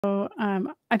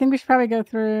I think we should probably go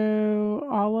through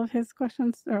all of his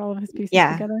questions or all of his pieces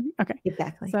Yeah, together. Okay.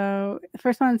 exactly. So the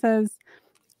first one says,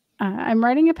 I'm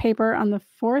writing a paper on the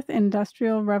fourth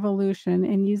industrial revolution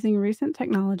and using recent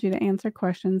technology to answer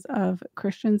questions of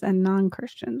Christians and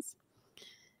non-Christians.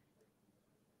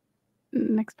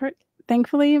 Next part.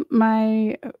 Thankfully,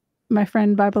 my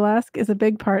friend BibleAsk is a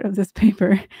big part of this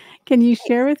paper. Can you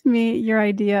share with me your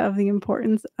idea of the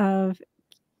importance of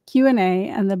Q&A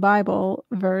and the Bible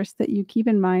verse that you keep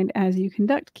in mind as you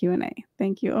conduct Q&A?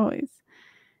 Thank you always.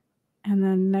 And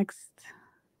then next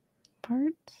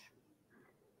part.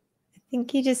 I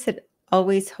think you just said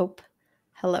always hope.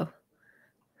 Hello.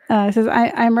 It says,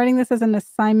 I'm writing this as an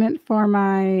assignment for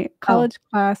my college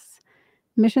class,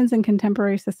 Missions in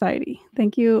Contemporary Society.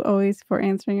 Thank you always for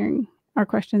answering our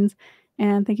questions,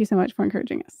 and thank you so much for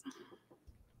encouraging us.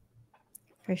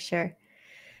 For sure.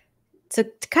 So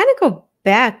to kind of go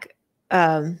back,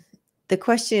 the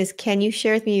question is, can you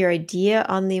share with me your idea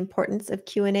on the importance of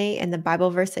Q&A and the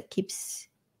Bible verse that keeps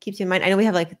you in mind? I know we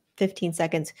have like 15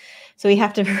 seconds, so we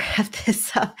have to wrap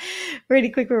this up pretty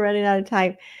quick. We're running out of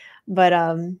time. But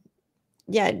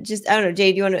yeah, just, I don't know,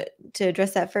 Jay, do you want to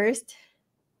address that first?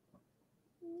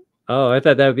 Oh, I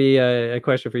thought that would be a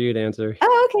question for you to answer.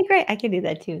 Oh, okay, great. I can do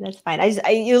that too. That's fine.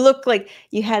 You look like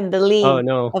you had the lean Oh,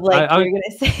 no. of like you're going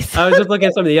to say something. I was just looking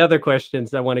at some of the other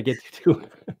questions I want to get to.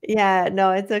 Yeah,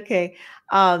 no, it's okay.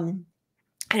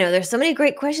 I know there's so many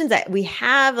great questions that we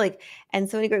have, and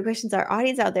so many great questions our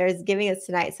audience out there is giving us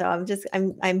tonight. So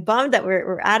I'm bummed that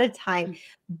we're out of time,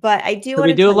 but I do want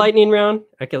to do a lightning round.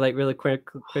 I can really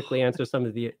quickly answer some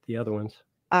of the other ones.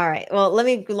 All right. Well, let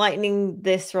me lightning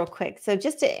this real quick. So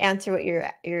just to answer what you're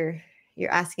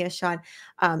asking us, Sean,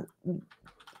 can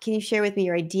you share with me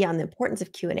your idea on the importance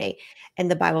of Q&A and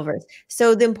the Bible verse?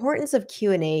 So the importance of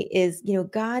Q&A is,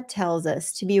 God tells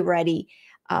us to be ready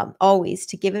always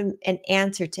to give him an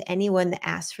answer to anyone that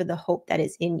asks for the hope that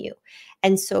is in you.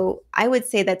 And so I would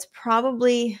say that's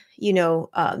probably,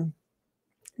 the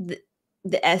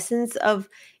essence of,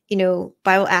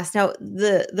 BibleAsk. Now,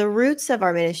 the roots of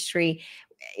our ministry,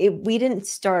 we didn't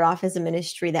start off as a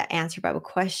ministry that answered Bible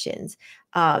questions.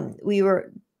 Or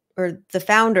the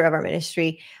founder of our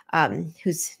ministry,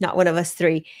 who's not one of us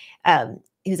three,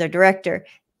 who's our director,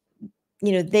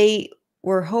 they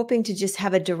were hoping to just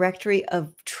have a directory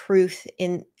of truth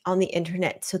on the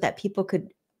internet so that people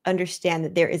could understand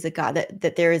that there is a God,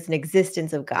 that there is an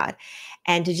existence of God,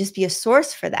 and to just be a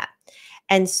source for that.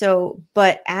 And so,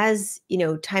 but as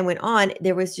time went on,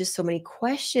 there was just so many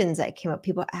questions that came up,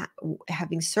 people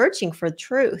searching for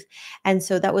truth. And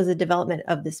so that was the development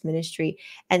of this ministry.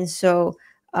 And so,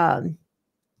 that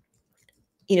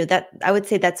I would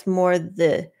say that's more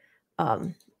the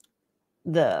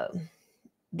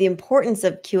importance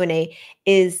of Q&A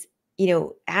is,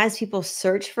 as people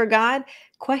search for God,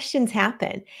 questions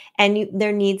happen, and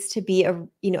there needs to be a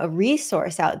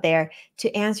resource out there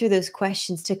to answer those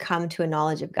questions, to come to a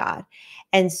knowledge of God.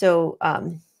 And so,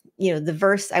 the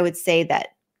verse I would say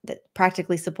that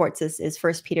practically supports this is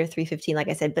 1 Peter 3:15, like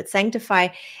I said, but sanctify,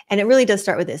 and it really does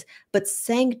start with this, but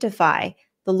sanctify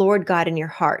the Lord God in your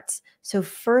hearts. So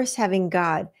first having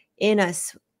God in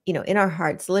us, in our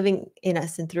hearts, living in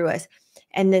us and through us.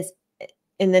 And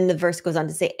then the verse goes on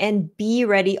to say, and be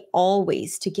ready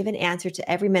always to give an answer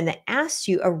to every man that asks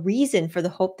you a reason for the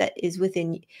hope that is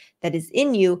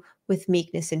in you with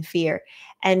meekness and fear.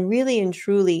 And really and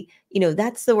truly,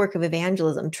 that's the work of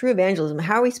evangelism, true evangelism.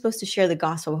 How are we supposed to share the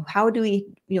gospel? How do we,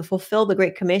 fulfill the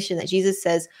Great Commission that Jesus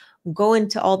says, go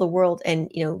into all the world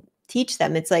and, teach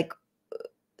them? It's like,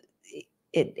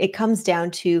 it comes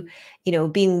down to,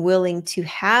 being willing to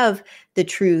have the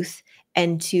truth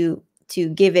and to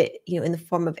give it, in the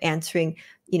form of answering,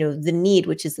 the need,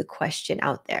 which is the question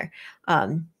out there.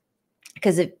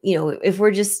 Because if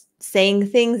we're just saying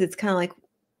things, it's kind of like,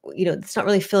 it's not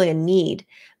really filling a need.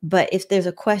 But if there's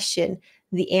a question,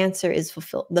 the answer is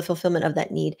the fulfillment of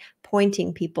that need,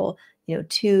 pointing people,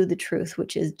 to the truth,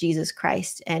 which is Jesus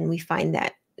Christ. And we find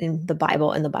that in the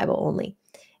Bible and the Bible only.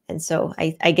 And so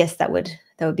I guess that would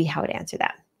be how I'd answer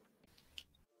that.